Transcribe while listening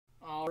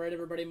Alright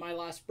everybody, my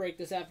last break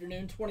this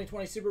afternoon,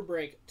 2020 Super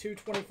Break,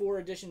 224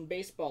 edition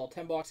baseball,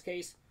 10 box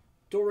case,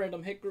 dual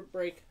random hit group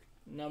break,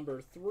 number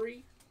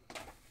 3.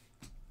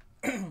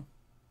 Let's go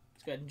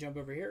ahead and jump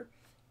over here.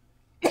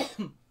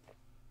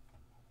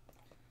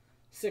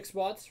 6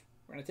 spots.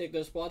 We're going to take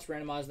those spots,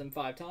 randomize them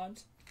 5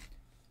 times.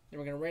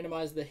 Then we're going to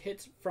randomize the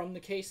hits from the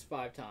case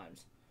 5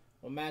 times.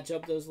 We'll match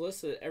up those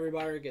lists so that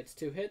everybody gets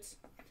 2 hits.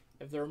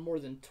 If there are more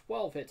than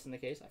 12 hits in the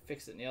case, I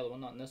fixed it in the other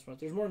one, not in this one. If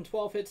there's more than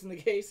 12 hits in the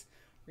case,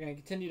 we're going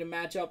to continue to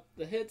match up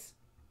the hits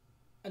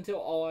until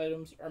all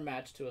items are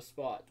matched to a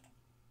spot.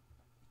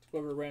 Let's go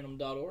over to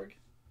random.org.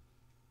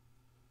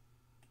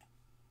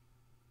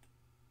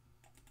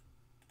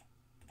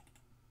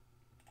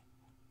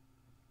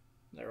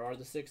 There are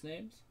the 6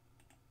 names.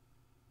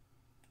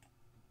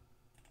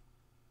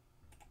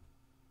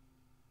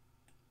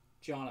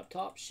 John up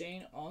top,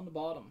 Shane on the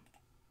bottom.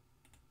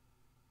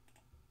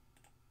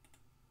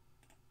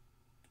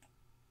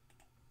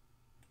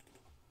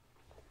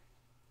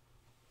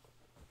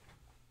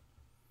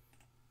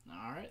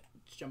 Alright,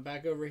 let's jump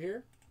back over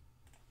here.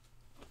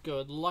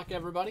 Good luck,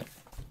 everybody.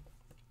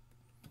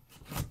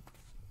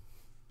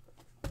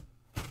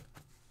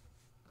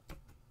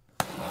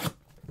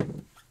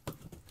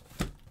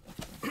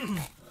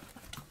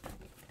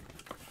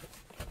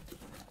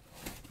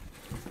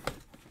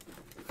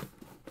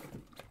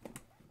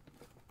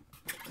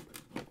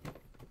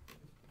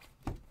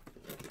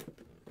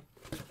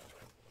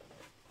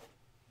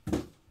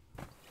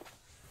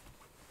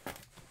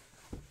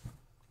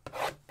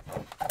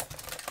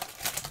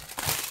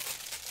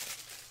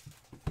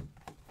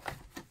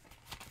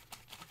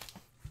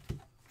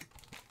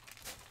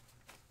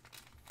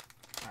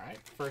 Alright,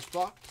 first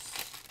box.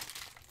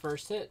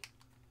 First hit.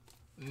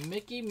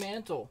 Mickey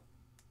Mantle.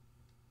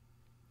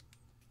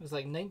 It was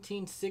like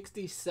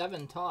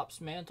 1967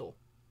 Topps Mantle.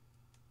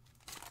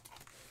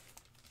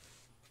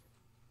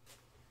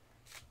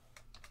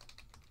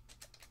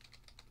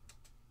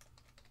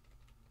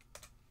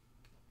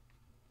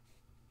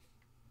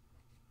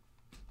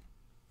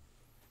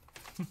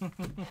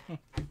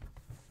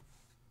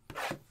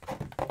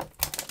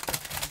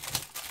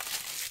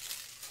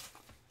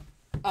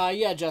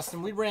 Yeah,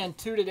 Justin, we ran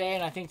 2 today,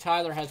 and I think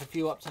Tyler has a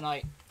few up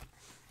tonight.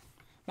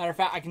 Matter of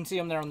fact, I can see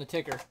them there on the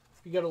ticker.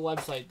 If you go to the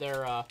website,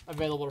 they're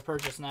available to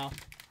purchase now.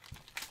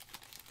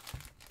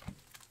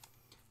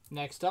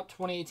 Next up,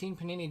 2018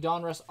 Panini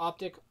Donruss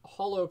Optic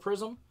Holo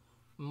Prism,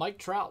 Mike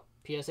Trout,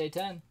 PSA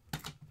 10.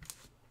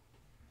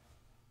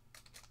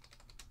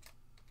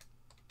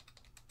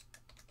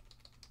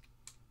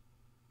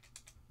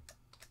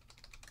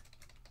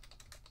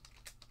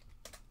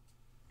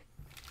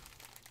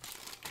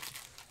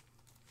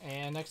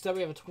 And next up,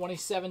 we have a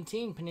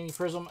 2017 Panini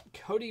Prism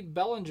Cody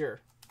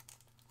Bellinger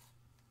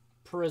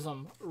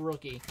Prism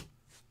Rookie.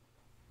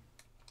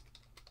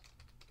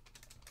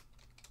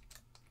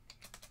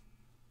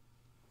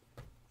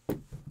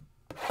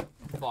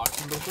 Box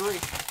number 3.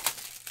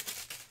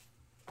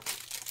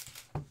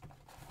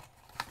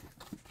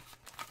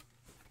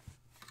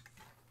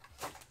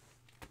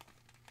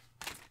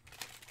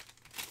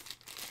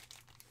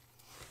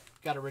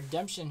 Got a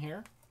redemption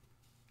here.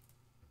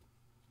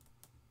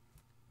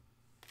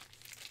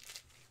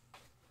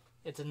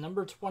 It's a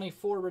number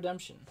 24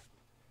 redemption.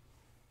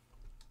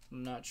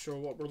 I'm not sure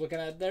what we're looking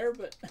at there,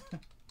 but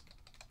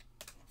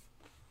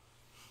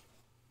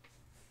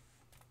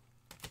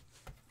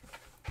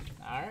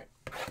all right.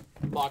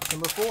 Box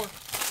number 4.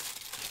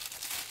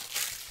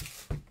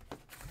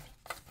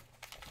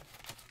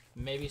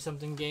 Maybe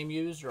something game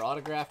used or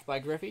autographed by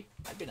Griffey.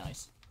 That'd be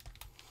nice.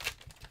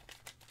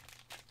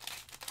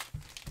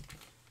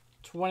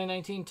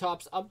 2019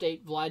 Topps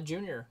Update Vlad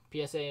Jr.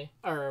 PSA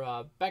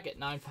or Beckett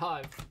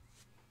 9.5.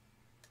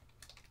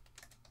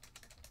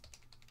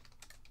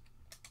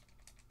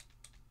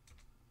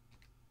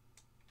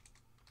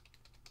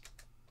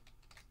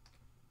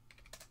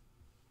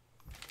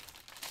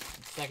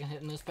 Second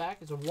hit in this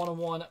pack is a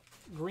 1-on-1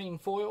 green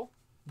foil,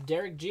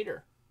 Derek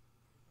Jeter.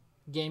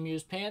 Game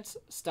used pants,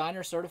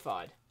 Steiner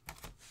certified.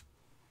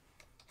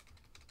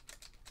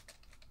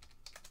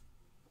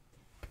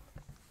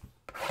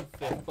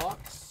 Fifth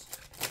box.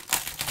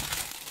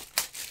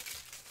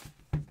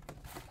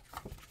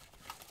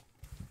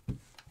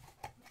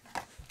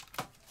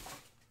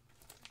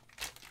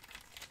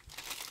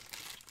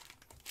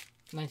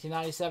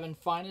 '97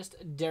 Finest,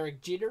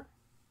 Derek Jeter,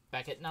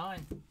 back at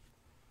 9.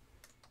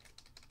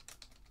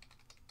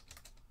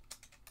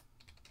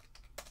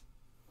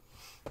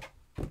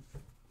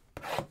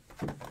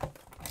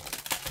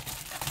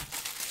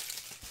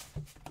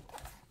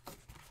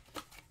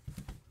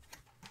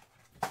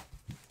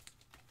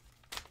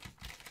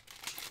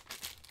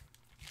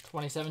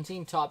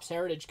 '17 Topps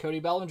Heritage Cody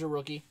Bellinger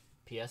Rookie,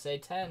 PSA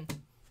 10.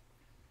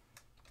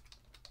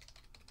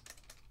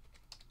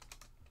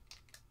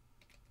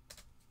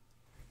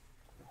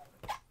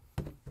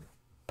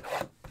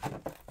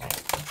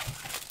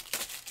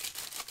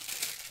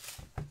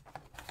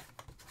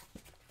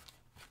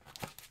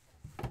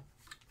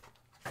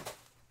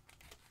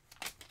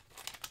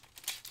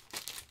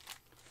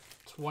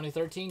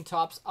 2013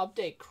 Topps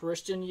Update,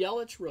 Christian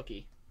Yelich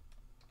rookie.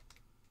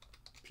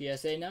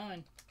 PSA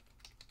 9.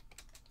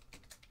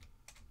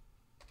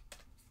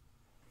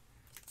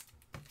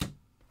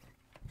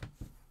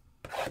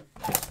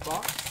 Next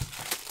box.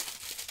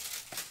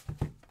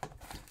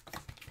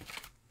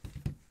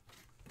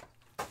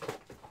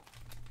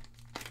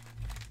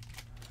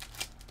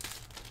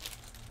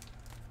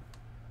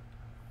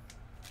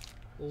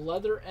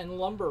 Leather and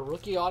Lumber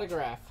rookie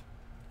autograph.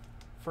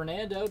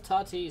 Fernando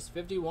Tatis,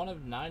 51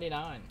 of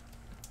 99.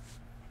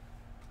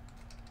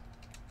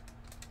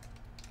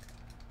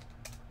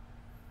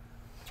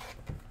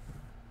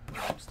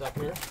 Next up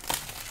here.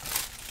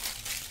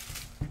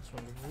 This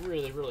one's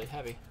really, really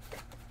heavy.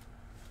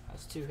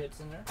 Has 2 hits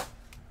in there.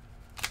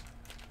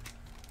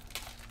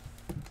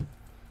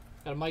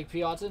 Got a Mike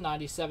Piazza,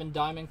 97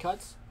 diamond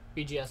cuts,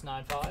 BGS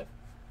 9.5.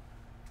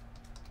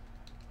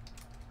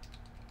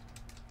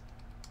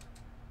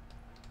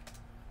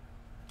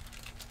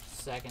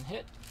 Second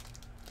hit.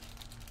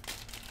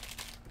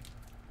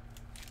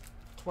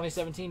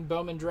 2017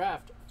 Bowman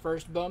Draft.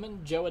 First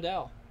Bowman, Joe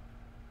Adell.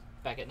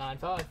 Back at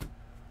 9.5.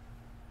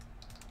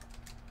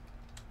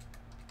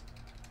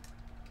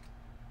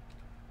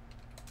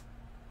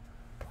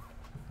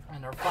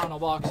 And our final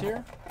box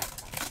here.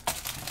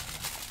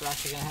 We're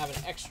actually going to have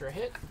an extra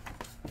hit.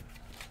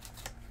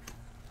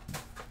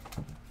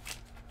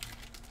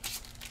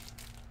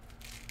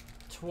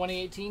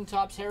 '18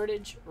 Topps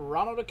Heritage,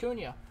 Ronald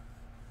Acuna.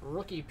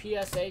 Rookie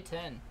PSA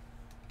 10.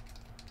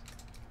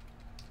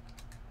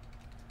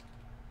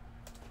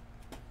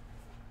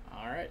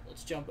 Alright,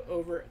 let's jump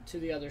over to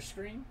the other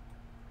screen.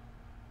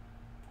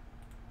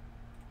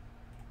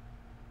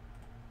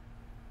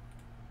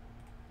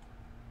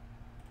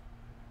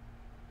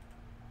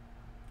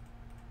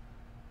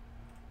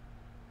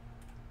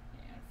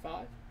 And 5.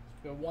 Let's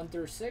go 1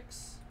 through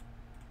 6.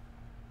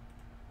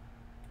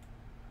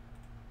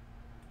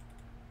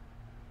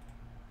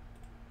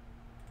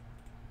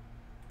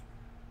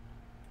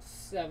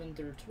 Seven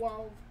through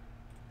 12.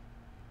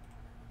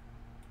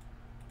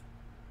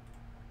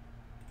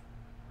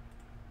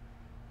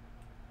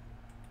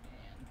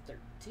 And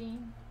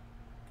 13.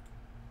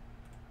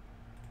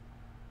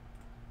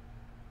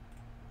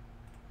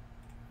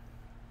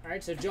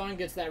 Alright, so John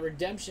gets that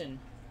redemption.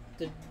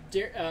 The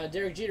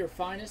Derek Jeter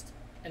Finest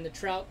and the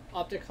Trout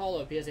Optic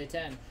Holo PSA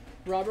 10.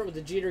 Robert with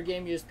the Jeter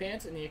Game Used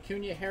Pants and the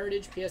Acuna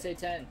Heritage PSA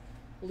 10.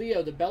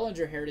 Leo the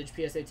Bellinger Heritage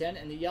PSA 10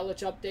 and the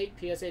Yelich Update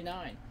PSA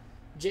 9.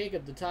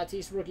 Jacob, the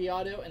Tatis Rookie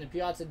Auto, and the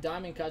Piazza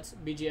Diamond Cuts,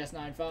 BGS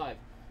 9.5.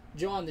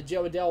 John, the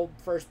Joe Adell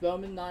First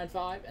Bowman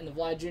 9.5, and the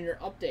Vlad Jr.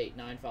 Update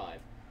 9.5.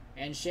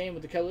 And Shane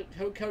with the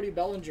Cody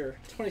Bellinger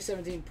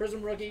 2017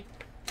 Prism Rookie,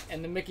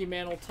 and the Mickey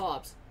Mantle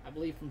Topps, I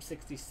believe from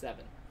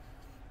 67.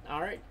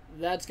 Alright,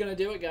 that's going to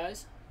do it,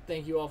 guys.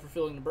 Thank you all for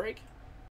filling the break.